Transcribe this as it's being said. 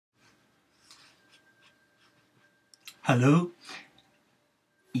Hello.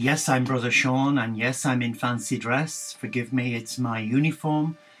 Yes, I'm Brother Sean, and yes, I'm in fancy dress. Forgive me, it's my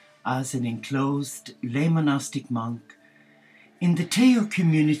uniform as an enclosed lay monastic monk in the Teo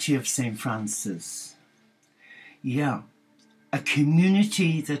community of St. Francis. Yeah, a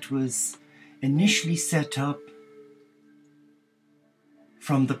community that was initially set up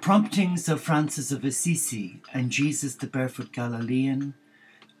from the promptings of Francis of Assisi and Jesus the Barefoot Galilean,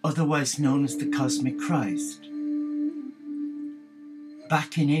 otherwise known as the Cosmic Christ.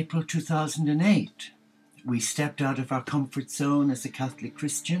 Back in April 2008, we stepped out of our comfort zone as a Catholic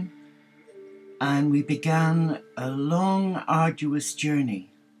Christian and we began a long, arduous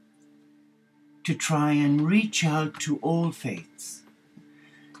journey to try and reach out to all faiths.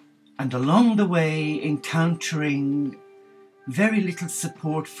 And along the way, encountering very little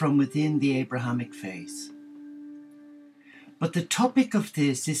support from within the Abrahamic faith. But the topic of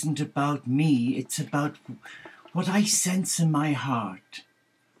this isn't about me, it's about what I sense in my heart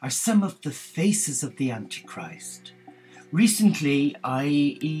are some of the faces of the Antichrist. Recently,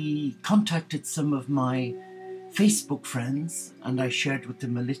 I contacted some of my Facebook friends and I shared with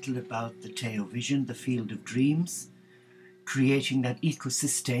them a little about the Teo Vision, the Field of Dreams, creating that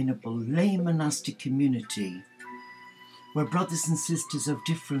eco-sustainable lay monastic community where brothers and sisters of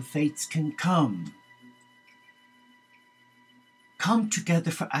different faiths can come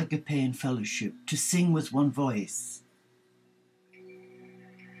together for agape and fellowship, to sing with one voice,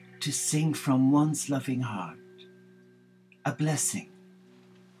 to sing from one's loving heart, a blessing,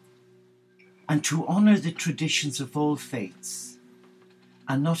 and to honour the traditions of all faiths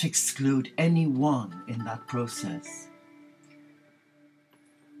and not exclude any one in that process.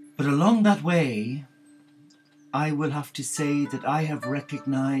 But along that way, I will have to say that I have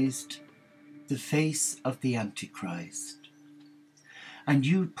recognised the face of the Antichrist. And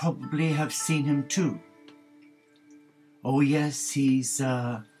you probably have seen him too. Oh yes, he's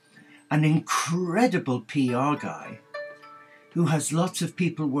an incredible PR guy who has lots of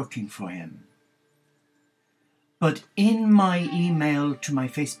people working for him. But in my email to my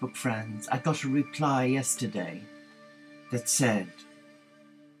Facebook friends, I got a reply yesterday that said,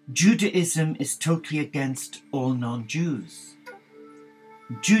 Judaism is totally against all non-Jews.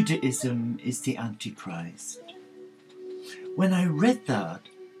 Judaism is the Antichrist. When I read that,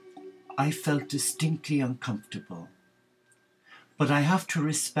 I felt distinctly uncomfortable. But I have to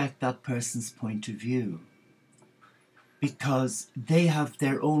respect that person's point of view because they have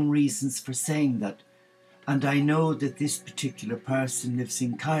their own reasons for saying that. And I know that this particular person lives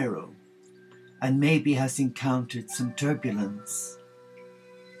in Cairo and maybe has encountered some turbulence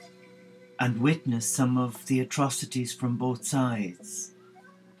and witnessed some of the atrocities from both sides.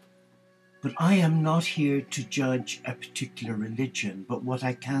 But I am not here to judge a particular religion, but what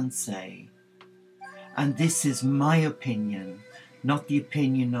I can say, and this is my opinion, not the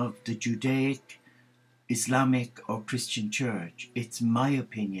opinion of the Judaic, Islamic or Christian church, it's my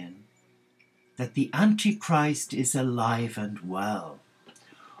opinion, that the Antichrist is alive and well.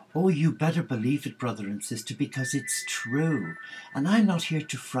 Oh, you better believe it, brother and sister, because it's true. And I'm not here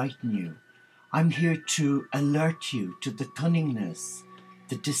to frighten you. I'm here to alert you to the cunningness,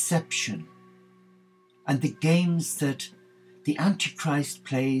 the deception, and the games that the Antichrist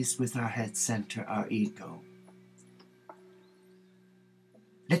plays with our head center, our ego.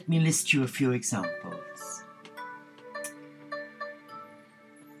 Let me list you a few examples.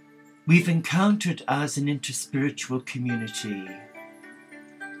 We've encountered as an interspiritual community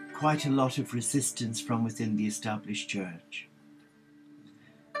quite a lot of resistance from within the established church.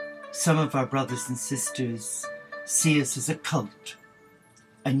 Some of our brothers and sisters see us as a cult,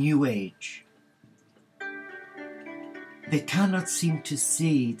 a new age. They cannot seem to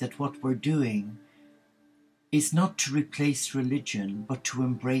see that what we're doing is not to replace religion, but to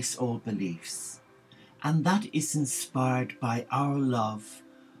embrace all beliefs. And that is inspired by our love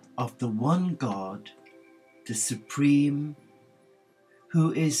of the one God, the Supreme,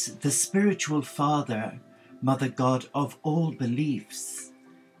 who is the spiritual Father, Mother God of all beliefs,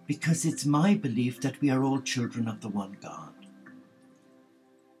 because it's my belief that we are all children of the one God.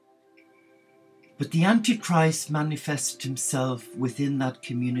 But the Antichrist manifested himself within that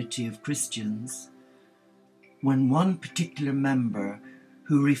community of Christians when one particular member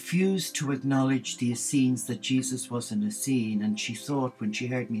who refused to acknowledge the Essenes that Jesus was an Essene, and she thought when she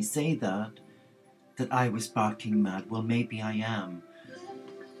heard me say that I was barking mad. Well, maybe I am.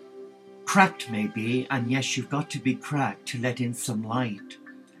 Cracked maybe, and yes, you've got to be cracked to let in some light.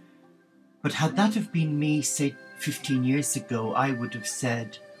 But had that have been me, say, 15 years ago, I would have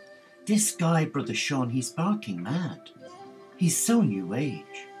said, this guy, Brother Sean, he's barking mad. He's so new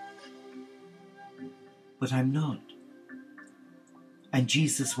age. But I'm not. and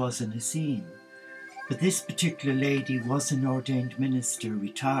Jesus was on the scene. But this particular lady was an ordained minister,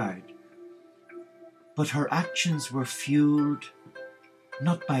 retired. But her actions were fueled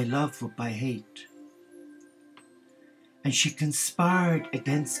not by love but by hate. And she conspired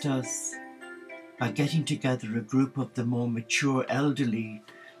against us by getting together a group of the more mature elderly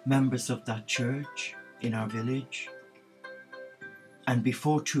members of that church in our village. And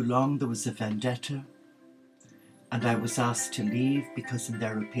before too long there was a vendetta, and I was asked to leave because in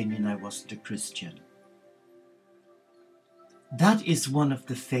their opinion I wasn't a Christian. That is one of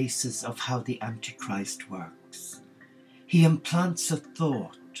the faces of how the Antichrist works. He implants a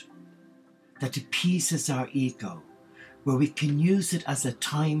thought that appeases our ego, where we can use it as a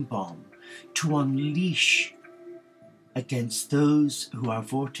time bomb to unleash against those who are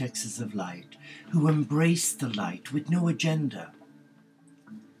vortexes of light, who embrace the light with no agenda.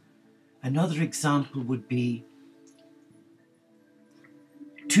 Another example would be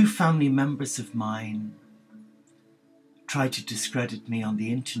two family members of mine tried to discredit me on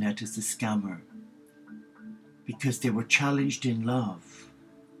the internet as a scammer because they were challenged in love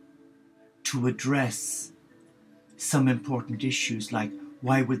to address some important issues like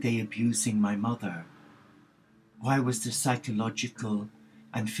why were they abusing my mother? Why was there psychological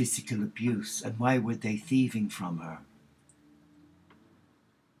and physical abuse? And why were they thieving from her?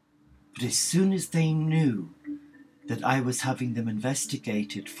 But as soon as they knew that I was having them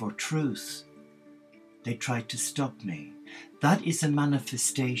investigated for truth, they tried to stop me. That is a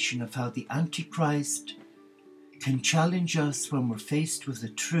manifestation of how the Antichrist can challenge us when we're faced with the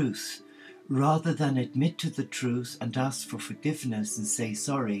truth, rather than admit to the truth and ask for forgiveness and say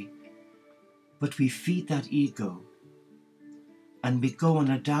sorry. But we feed that ego and we go on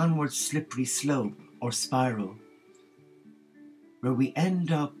a downward slippery slope or spiral where we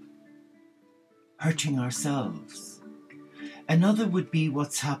end up hurting ourselves. Another would be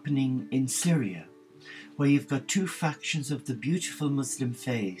what's happening in Syria, where you've got two factions of the beautiful Muslim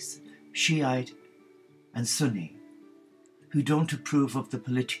faith, Shiite and Sunni, who don't approve of the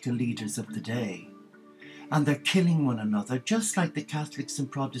political leaders of the day. And they're killing one another, just like the Catholics and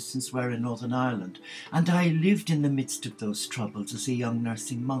Protestants were in Northern Ireland. And I lived in the midst of those troubles as a young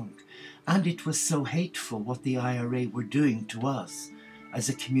nursing monk. And it was so hateful what the IRA were doing to us as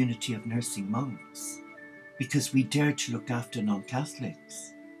a community of nursing monks, because we dared to look after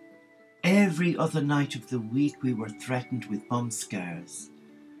non-Catholics. Every other night of the week we were threatened with bomb scares.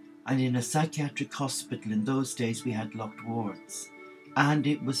 And in a psychiatric hospital in those days we had locked wards. And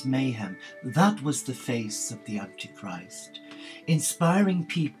it was mayhem. That was the face of the Antichrist, inspiring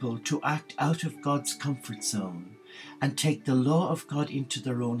people to act out of God's comfort zone and take the law of God into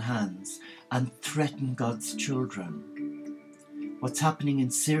their own hands and threaten God's children. What's happening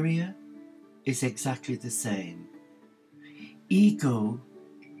in Syria is exactly the same. Ego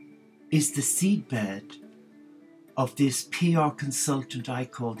is the seedbed of this PR consultant I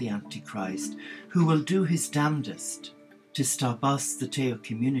call the Antichrist, who will do his damnedest to stop us, the Teo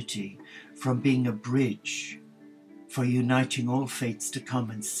community, from being a bridge for uniting all faiths to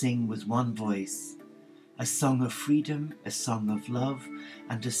come and sing with one voice, a song of freedom, a song of love,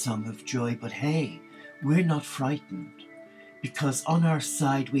 and a song of joy. But hey, we're not frightened, because on our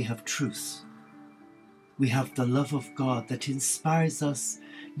side we have truth. We have the love of God that inspires us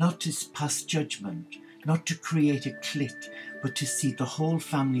not to pass judgment, not to create a clique, but to see the whole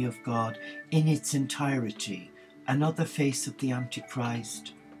family of God in its entirety. Another face of the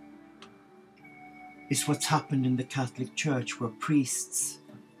Antichrist is what's happened in the Catholic Church, where priests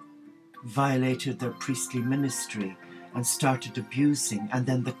violated their priestly ministry and started abusing, and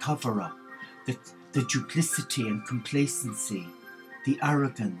then the cover-up, the duplicity and complacency, the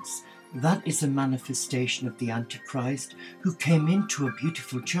arrogance. That is a manifestation of the Antichrist, who came into a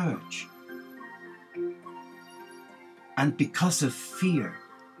beautiful church. And because of fear,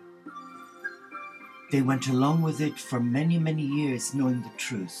 they went along with it for many, many years, knowing the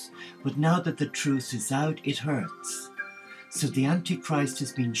truth. But now that the truth is out, it hurts. So the Antichrist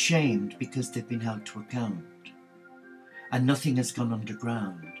has been shamed because they've been held to account. And nothing has gone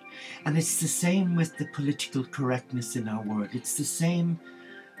underground. And it's the same with the political correctness in our world. It's the same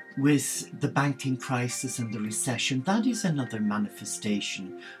with the banking crisis and the recession. That is another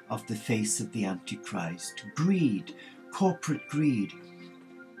manifestation of the face of the Antichrist. Greed, corporate greed,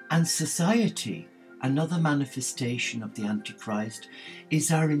 and society. Another manifestation of the Antichrist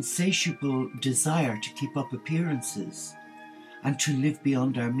is our insatiable desire to keep up appearances and to live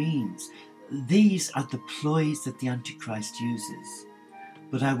beyond our means. These are the ploys that the Antichrist uses.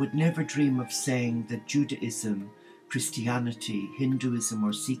 But I would never dream of saying that Judaism, Christianity, Hinduism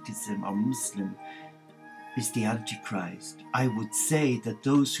or Sikhism or Muslim is the Antichrist. I would say that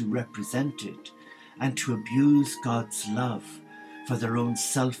those who represent it and to abuse God's love for their own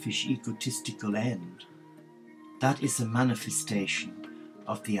selfish, egotistical end, that is a manifestation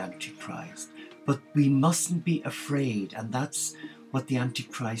of the Antichrist. But we mustn't be afraid, and that's what the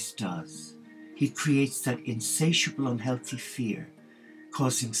Antichrist does. He creates that insatiable, unhealthy fear,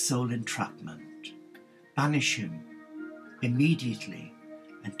 causing soul entrapment. Banish him immediately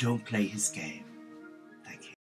and don't play his game.